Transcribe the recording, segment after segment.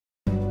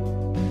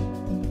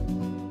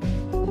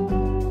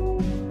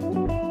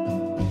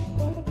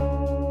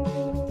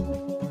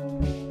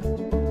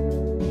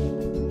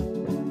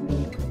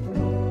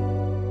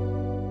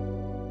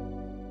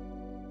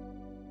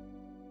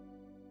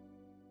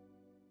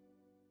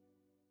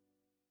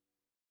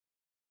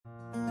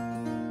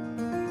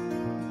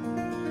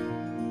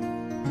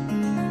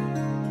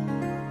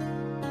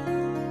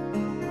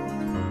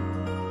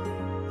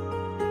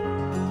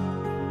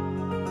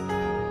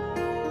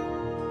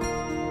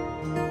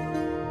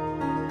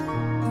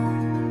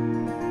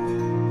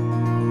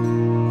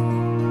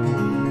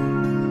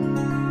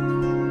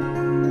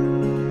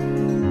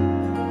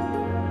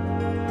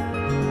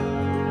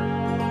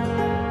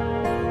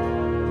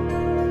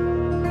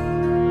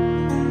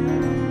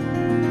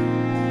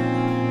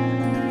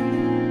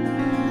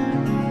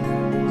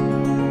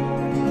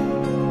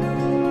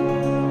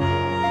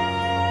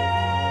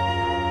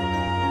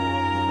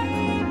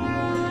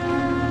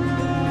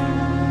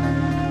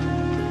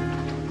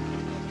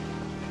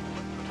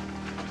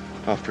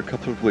After a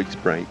couple of weeks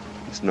break,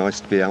 it's nice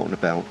to be out and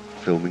about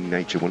filming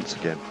nature once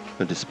again,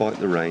 and despite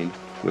the rain,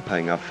 we're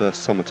paying our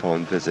first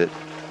summertime visit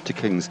to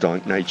Kings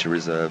Dyke Nature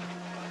Reserve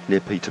near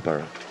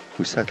Peterborough.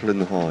 We settle in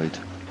the hide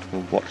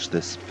and watch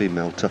this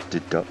female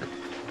tufted duck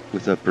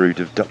with her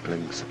brood of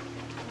ducklings.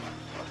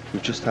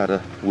 We've just had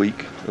a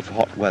week of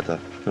hot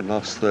weather, and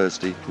last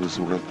Thursday was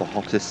one of the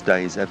hottest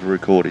days ever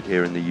recorded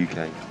here in the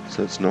UK,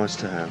 so it's nice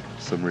to have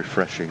some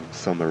refreshing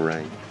summer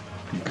rain.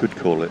 You could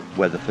call it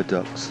weather for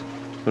ducks.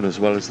 And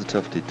as well as the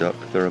tufted duck,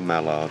 there are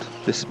mallard,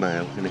 this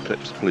male in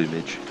eclipse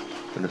plumage,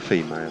 and a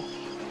female.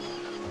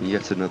 And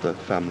yet another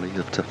family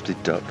of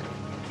tufted duck,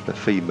 a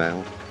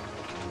female,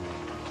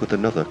 with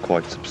another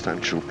quite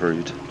substantial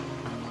brood.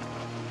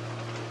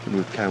 And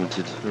we've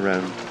counted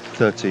around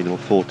 13 or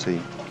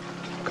 14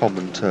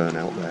 common tern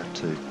out there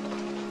too.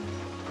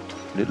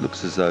 And it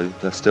looks as though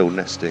they're still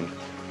nesting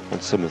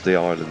on some of the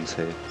islands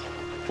here.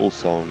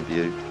 Also on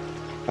view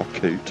are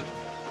coot.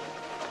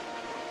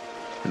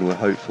 And we're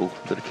hopeful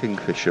that a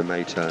kingfisher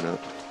may turn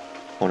up.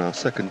 On our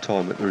second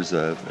time at the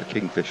reserve, a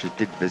kingfisher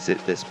did visit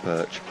this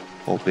perch,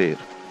 albeit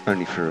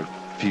only for a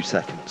few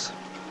seconds.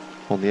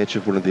 On the edge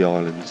of one of the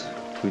islands,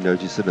 we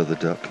notice another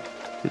duck.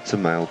 It's a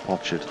male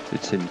pochard.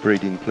 It's in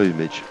breeding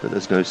plumage, but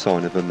there's no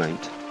sign of a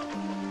mate.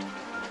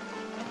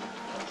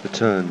 The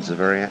terns are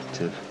very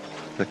active.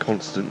 They're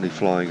constantly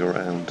flying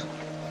around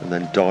and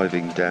then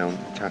diving down,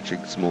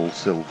 catching small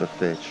silver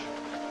fish.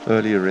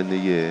 Earlier in the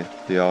year,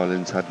 the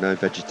islands had no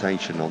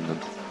vegetation on them,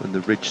 and the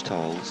ridge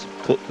tiles,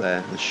 put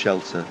there as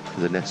shelter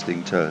for the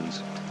nesting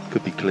terns,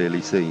 could be clearly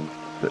seen.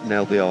 But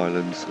now the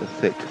islands are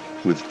thick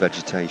with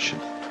vegetation,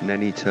 and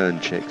any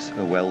tern chicks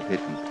are well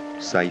hidden,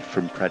 safe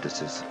from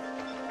predators.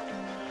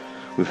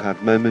 We've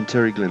had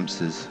momentary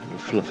glimpses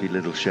of fluffy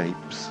little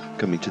shapes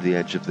coming to the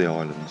edge of the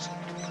islands,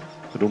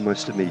 but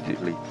almost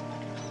immediately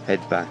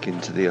head back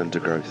into the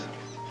undergrowth.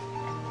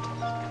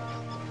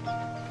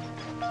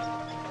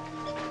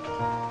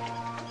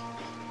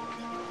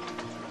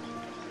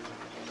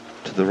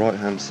 To the right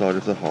hand side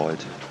of the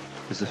hide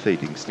is a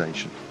feeding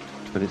station,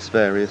 and its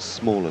various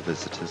smaller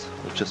visitors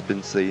have just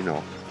been seen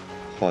off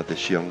by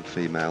this young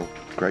female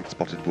Great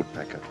Spotted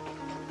Woodpecker.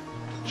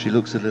 She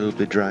looks a little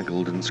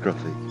bedraggled and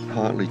scruffy,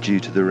 partly due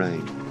to the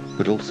rain,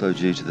 but also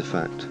due to the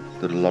fact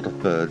that a lot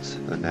of birds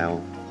are now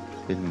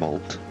in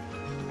molt.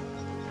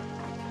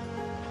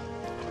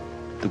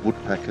 The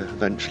woodpecker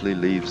eventually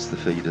leaves the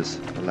feeders,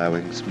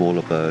 allowing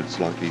smaller birds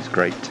like these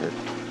great tip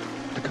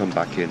to come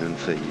back in and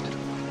feed.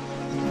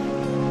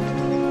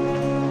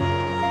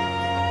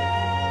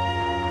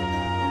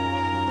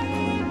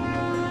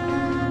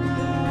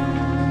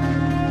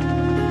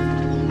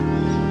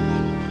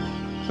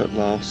 At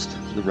last,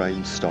 the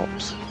rain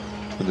stops,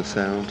 and the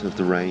sound of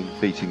the rain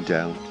beating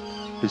down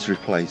is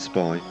replaced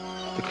by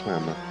the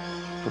clamour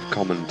of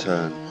common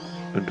tern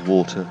and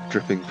water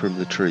dripping from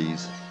the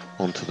trees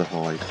onto the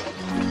hide.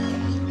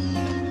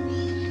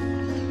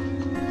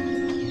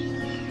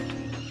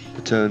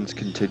 The terns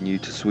continue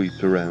to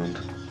sweep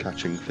around,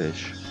 catching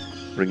fish,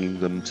 bringing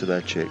them to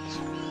their chicks,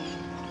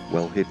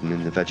 well hidden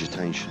in the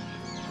vegetation.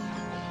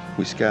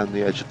 We scan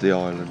the edge of the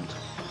island,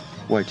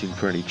 waiting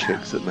for any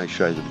chicks that may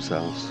show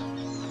themselves,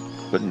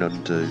 but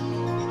none do.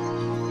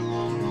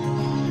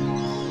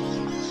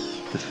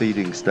 The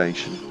feeding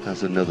station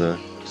has another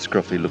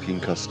scruffy looking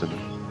customer,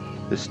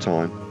 this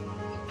time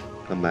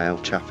a male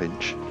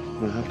chaffinch.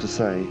 I have to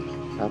say,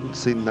 I haven't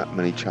seen that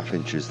many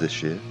chaffinches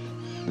this year.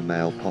 The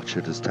male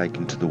pochard has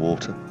taken to the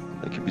water.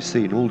 They can be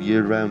seen all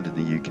year round in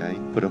the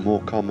UK, but are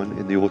more common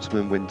in the autumn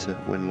and winter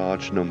when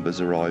large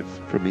numbers arrive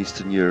from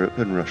Eastern Europe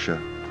and Russia.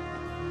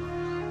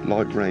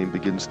 Light rain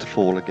begins to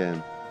fall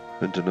again,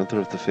 and another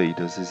of the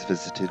feeders is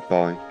visited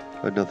by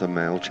another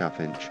male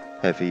chaffinch,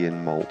 heavy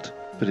in molt,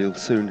 but he'll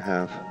soon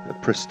have a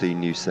pristine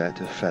new set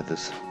of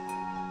feathers.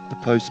 The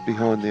post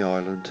behind the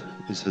island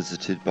is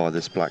visited by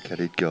this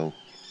black-headed gull,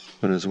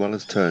 and as well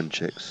as tern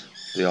chicks,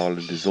 the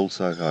island is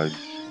also home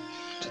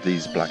to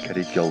these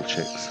black-headed gull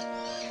chicks.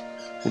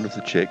 One of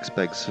the chicks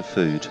begs for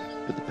food,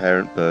 but the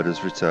parent bird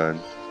has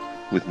returned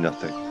with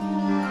nothing.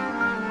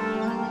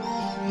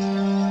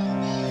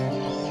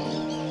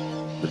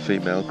 The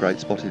female Great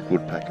Spotted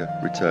Woodpecker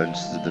returns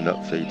to the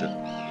nut feeder,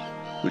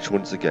 which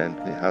once again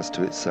it has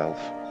to itself.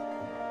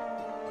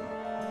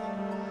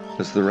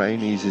 As the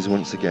rain eases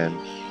once again,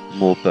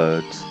 more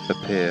birds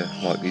appear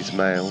like these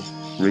male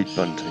reed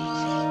buntings.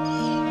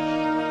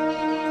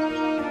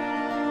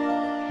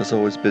 As I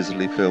was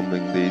busily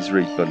filming these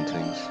reed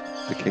buntings,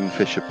 the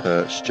kingfisher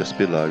perched just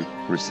below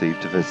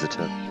received a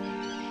visitor.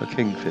 A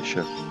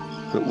kingfisher,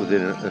 but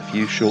within a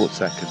few short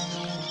seconds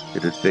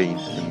it had been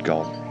and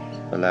gone,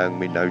 allowing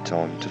me no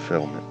time to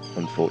film it,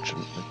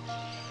 unfortunately.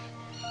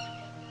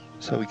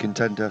 So we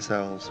content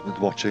ourselves with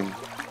watching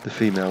the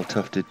female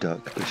tufted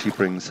duck as she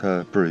brings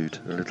her brood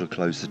a little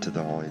closer to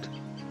the hide,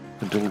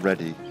 and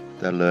already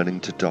they're learning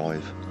to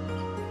dive.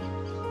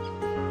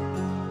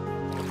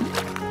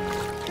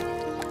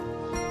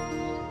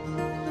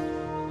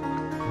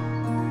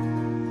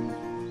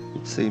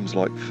 It seems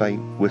like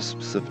faint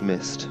wisps of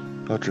mist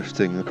are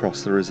drifting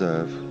across the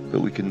reserve,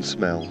 but we can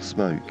smell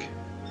smoke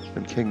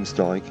and Kings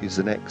Dyke is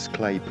an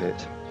ex-clay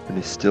pit and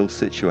is still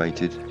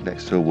situated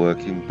next to a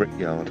working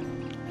brickyard,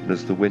 and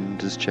as the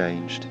wind has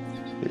changed,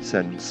 it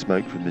sends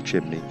smoke from the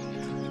chimney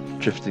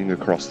drifting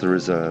across the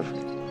reserve.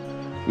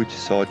 We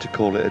decide to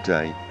call it a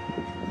day,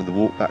 and the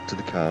walk back to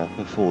the car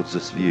affords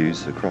us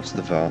views across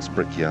the vast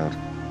brickyard.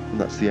 And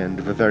that's the end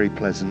of a very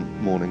pleasant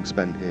morning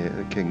spent here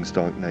at Kings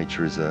Dyke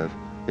Nature Reserve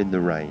in the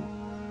rain.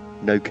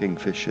 No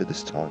kingfisher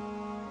this time.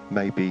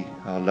 Maybe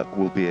our luck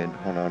will be in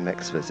on our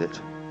next visit.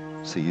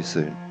 See you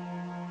soon.